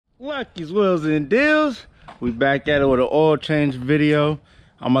Lucky's Wheels and Deals. We back at it with an oil change video.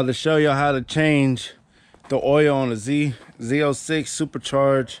 I'm about to show y'all how to change the oil on a z06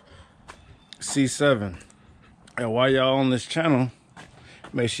 supercharged C7. And while y'all on this channel,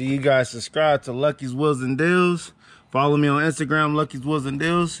 make sure you guys subscribe to Lucky's Wheels and Deals. Follow me on Instagram, Lucky's Wheels and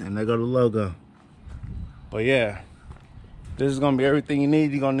Deals, and there go the logo. But yeah, this is gonna be everything you need.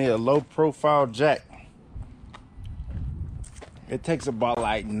 You're gonna need a low profile jack. It takes about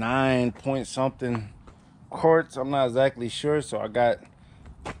like 9 point something quarts. I'm not exactly sure, so I got,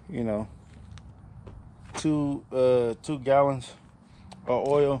 you know, two gallons of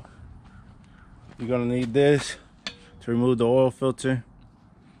oil. You're gonna need this to remove the oil filter,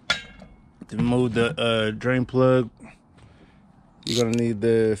 to remove the drain plug. You're gonna need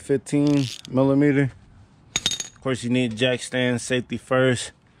the 15 millimeter. Of course, you need jack stand, safety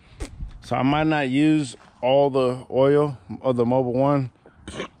first. So I might not use all the oil of the Mobile One.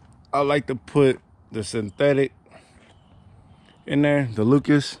 I like to put the synthetic in there, the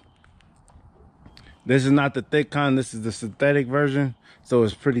Lucas. This is not the thick kind, this is the synthetic version. So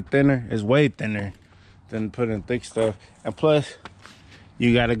it's pretty thinner, it's way thinner than putting thick stuff. And plus,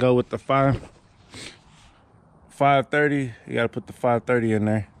 you gotta go with the 530, you gotta put the 530 in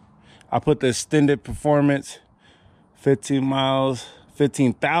there. I put the extended performance,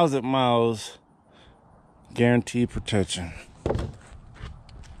 15,000 miles, guaranteed protection.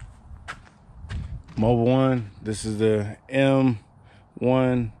 Mobile One, this is the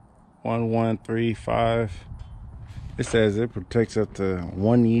M11135. It says it protects up to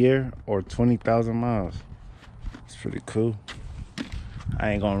 1 year or 20,000 miles. It's pretty cool. I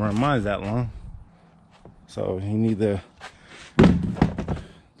ain't gonna run mine that long. So you need the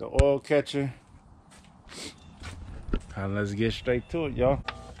oil catcher. And let's get straight to it, y'all.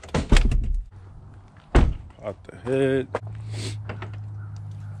 Out the hood.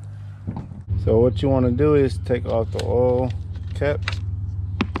 So what you want to do is take off the oil cap,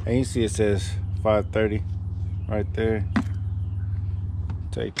 and you see it says 530 right there.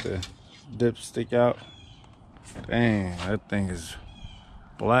 Take the dipstick out. Dang, that thing is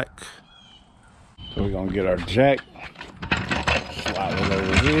black. So we're gonna get our jack, slide it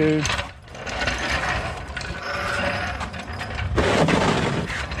over here.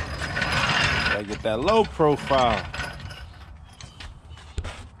 Get that low profile.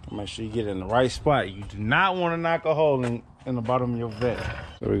 Make sure you get in the right spot. You do not want to knock a hole in the bottom of your vet.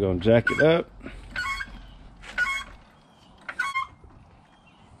 So we're gonna jack it up.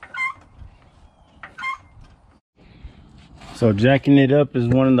 So jacking it up is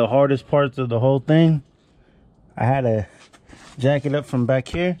one of the hardest parts of the whole thing. I had to jack it up from back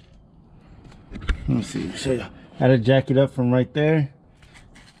here. Let me see, show you. I had to jack it up from right there.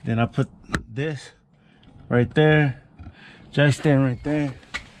 Then I put this right there, jack stand right there.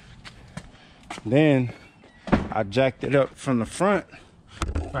 Then I jacked it up from the front.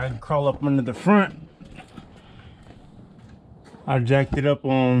 If I can crawl up under the front, I jacked it up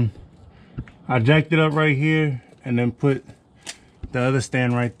right here, and then put the other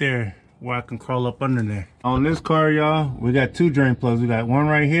stand right there where I can crawl up under there. On this car, y'all, we got two drain plugs. We got one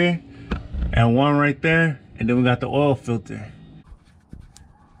right here and one right there, and then we got the oil filter.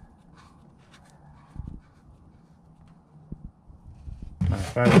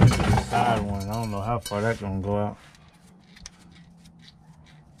 If I look at the side one, I don't know how far that's gonna go out.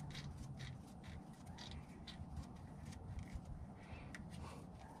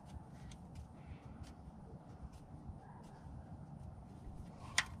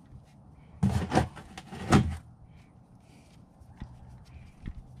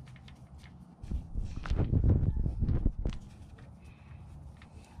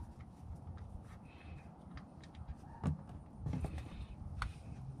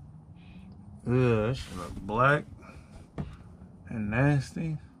 Ugh, that shit look black and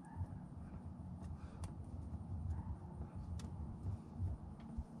nasty.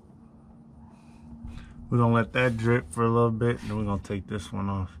 We're gonna let that drip for a little bit, then we're gonna take this one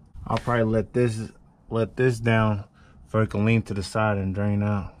off. I'll probably let this down so it can lean to the side and drain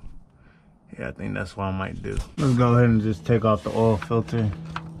out. Yeah, I think that's what I might do. Let's go ahead and just take off the oil filter.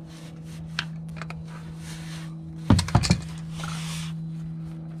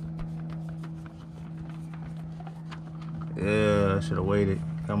 Yeah, I should have waited.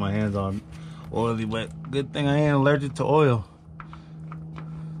 Got my hands on oily wet. Good thing I ain't allergic to oil.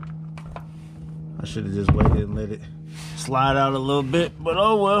 I should have just waited and let it slide out a little bit, but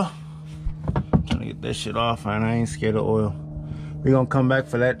oh well. I'm trying to get that shit off, and I ain't scared of oil. We're gonna come back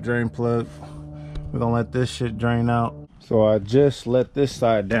for that drain plug. We're gonna let this shit drain out. So I just let this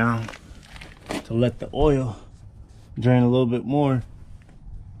side down to let the oil drain a little bit more.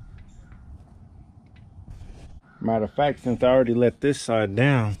 Matter of fact, since I already let this side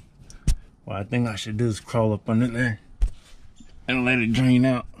down, what I think I should do is crawl up under there and let it drain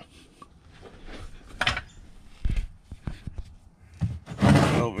out.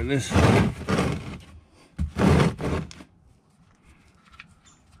 Over this side.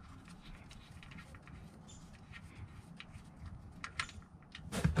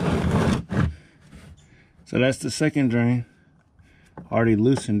 So that's the second drain. Already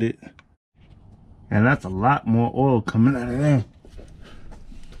loosened it. And that's a lot more oil coming out of there.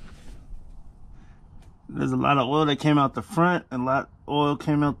 There's a lot of oil that came out the front and a lot of oil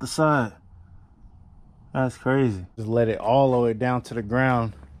came out the side. That's crazy. Just let it all the way down to the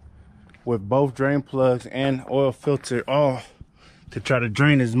ground with both drain plugs and oil filter off to try to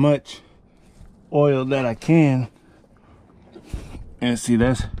drain as much oil that I can. And see,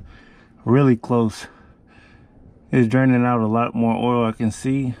 that's really close. It's draining out a lot more oil I can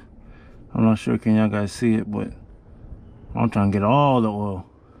see. I'm not sure, can y'all guys see it, but I'm trying to get all the oil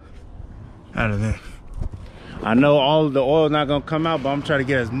out of there. I know all of the oil is not gonna come out, but I'm trying to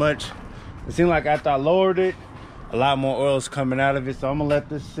get as much. It seemed like after I lowered it, a lot more oil is coming out of it. So I'm gonna let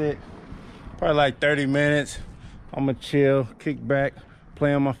this sit probably like 30 minutes. I'm gonna chill, kick back,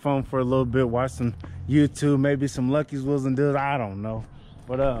 play on my phone for a little bit, watch some YouTube, maybe some Lucky's Wheels and Deals, I don't know.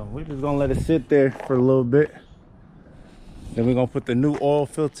 But we're just gonna let it sit there for a little bit. Then we're gonna put the new oil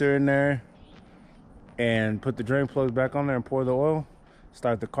filter in there and put the drain plugs back on there and pour the oil,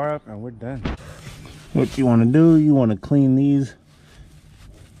 start the car up, and we're done. What you wanna do, you wanna clean these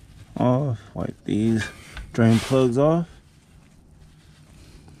off, wipe these drain plugs off,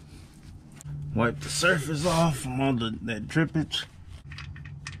 wipe the surface off from all that drippage.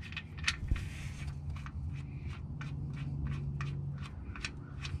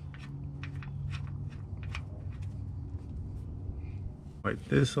 Wipe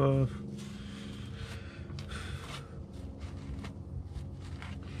this off.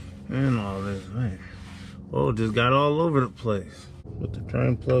 And all this, man. Oh, just got all over the place. Put the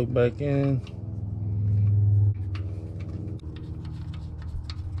drain plug back in.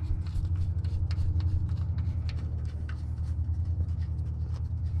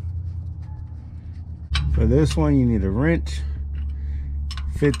 For this one, you need a wrench,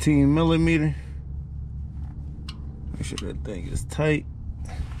 15 millimeter. Make sure that thing is tight.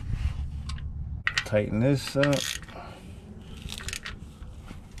 Tighten this up.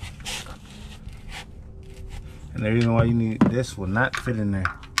 And the reason why you need this will not fit in there.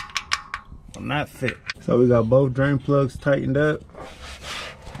 Will not fit. So we got both drain plugs tightened up.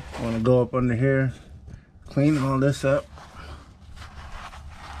 I want to go up under here, clean all this up.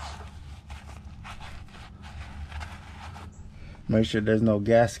 Make sure there's no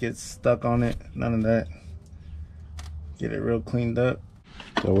gaskets stuck on it, none of that. Get it real cleaned up.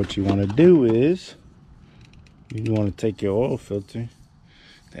 So what you want to do is, you want to take your oil filter,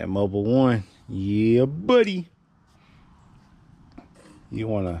 that Mobile One, yeah buddy. You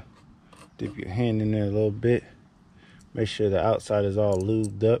want to dip your hand in there a little bit. Make sure the outside is all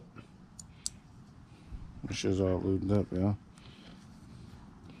lubed up. Make sure it's all lubed up, y'all.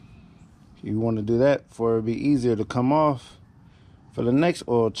 You want to do that for it be easier to come off for the next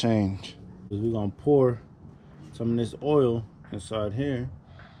oil change. We're going to pour some of this oil inside here.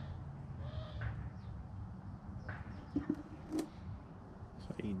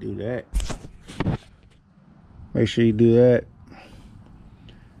 So you do that. Make sure you do that.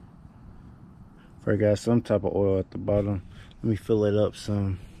 If I got some type of oil at the bottom, let me fill it up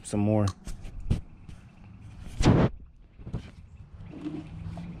some more.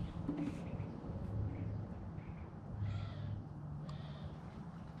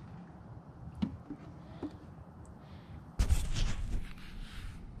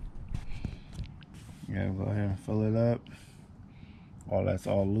 Yeah, go ahead and fill it up. All that's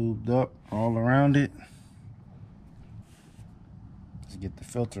all lubed up all around it. Let's get the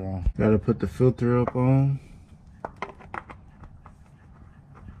filter on. Gotta put the filter up on.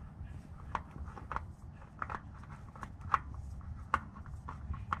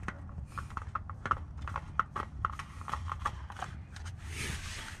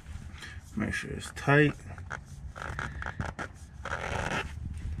 Make sure it's tight.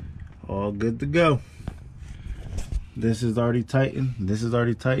 All good to go. This is already tightened. This is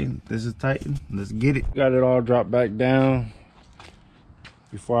already tightened. This is tightened. Let's get it. Got it all dropped back down.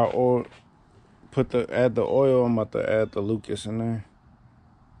 Before I add the oil, I'm about to add the Lucas in there.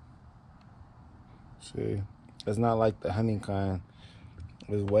 See, it's not like the honey kind.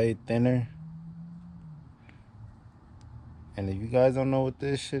 It's way thinner. And if you guys don't know what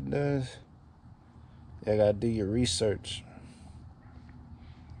this shit does, you gotta do your research.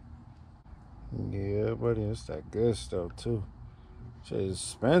 Yeah, Yeah, buddy, it's that good stuff too. Shit is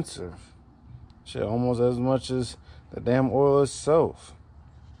expensive. Shit almost as much as the damn oil itself.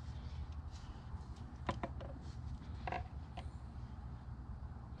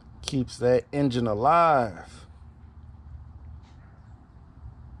 Keeps that engine alive.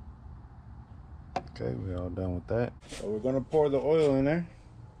 Okay, we all done with that. So we're gonna pour the oil in there.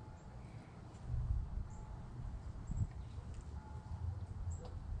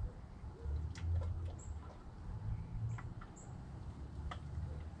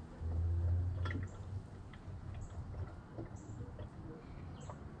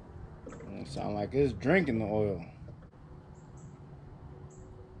 It sounds like it's drinking the oil.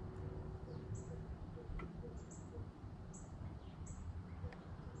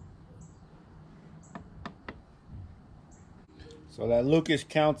 So that Lucas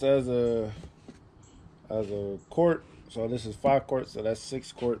counts as a quart. So this is 5 quarts, so that's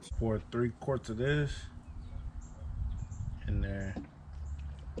 6 quarts. Pour 3 quarts of this in there.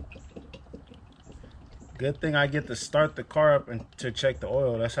 Good thing I get to start the car up and to check the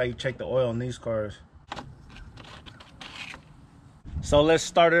oil. That's how you check the oil in these cars. So let's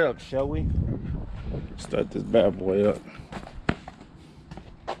start it up, shall we? Start this bad boy up.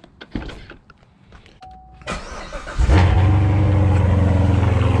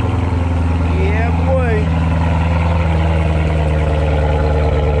 Yeah, boy.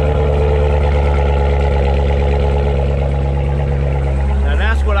 Now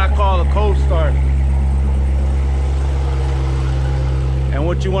that's what I call a cold start. And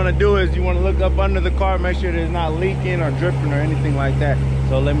what you want to do is you want to look up under the car, make sure it's not leaking or dripping or anything like that.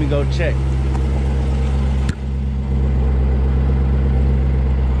 So let me go check.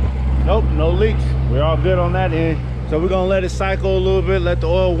 Nope, no leaks. We're all good on that end. So we're gonna let it cycle a little bit, let the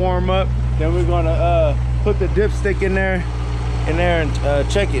oil warm up. Then we're gonna put the dipstick in there and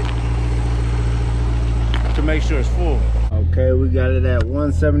check it to make sure it's full. Okay, we got it at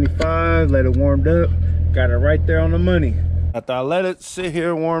 175. Let it warmed up. Got it right there on the money. After I let it sit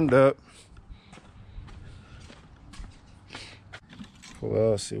here warmed up,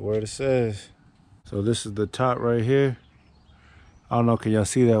 well, see where it says. So this is the top right here. I don't know, can y'all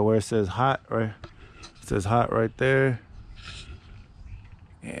see that where it says hot, right? It says hot right there.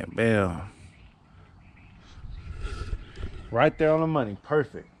 And bam. Right there on the money,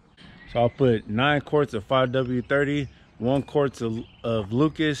 perfect. So I'll put 9 quarts of 5W30, 1 quart of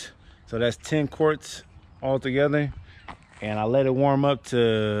Lucas. So that's 10 quarts altogether. And I let it warm up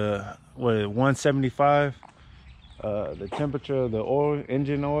to, what, 175, the temperature of the oil,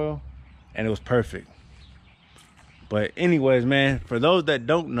 engine oil, and it was perfect. But anyways, man, for those that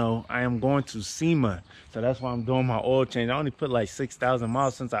don't know, I am going to SEMA. So that's why I'm doing my oil change. I only put like 6,000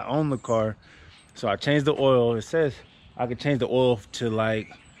 miles since I own the car. So I changed the oil. It says I could change the oil to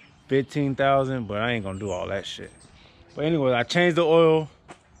like 15,000, but I ain't gonna do all that shit. But anyway, I changed the oil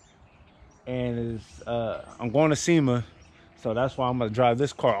and it's, I'm going to SEMA. So that's why I'm gonna drive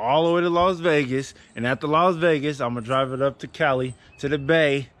this car all the way to Las Vegas. And after Las Vegas, I'm gonna drive it up to Cali, to the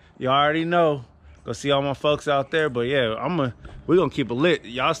Bay. You already know. Go see all my folks out there. But yeah, we're gonna keep it lit.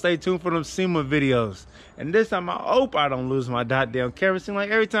 Y'all stay tuned for them SEMA videos. And this time I hope I don't lose my goddamn camera. Seems like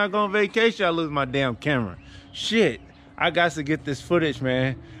every time I go on vacation, I lose my damn camera. Shit, I got to get this footage,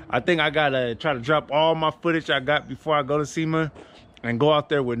 man. I think I gotta try to drop all my footage I got before I go to SEMA. And go out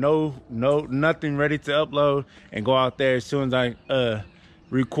there with nothing ready to upload, and go out there as soon as I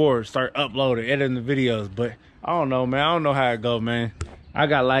record, start uploading, editing the videos. But I don't know, man. I don't know how it go, man. I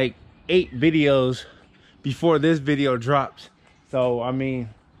got like 8 videos before this video drops. So I mean,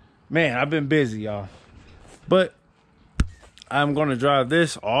 man, I've been busy, y'all. But I'm gonna drive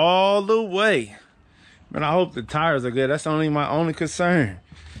this all the way. Man, I hope the tires are good. That's my only concern.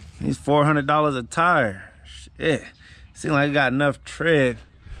 These $400 a tire. Shit. Seems like I got enough tread.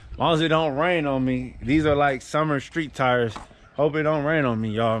 As long as it don't rain on me. These are like summer street tires. Hope it don't rain on me,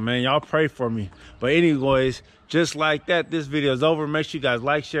 y'all, man. Y'all pray for me. But anyways, just like that, this video is over. Make sure you guys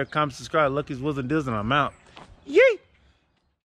like, share, comment, subscribe. Lucky's Wheels and Deals, and I'm out. Yay!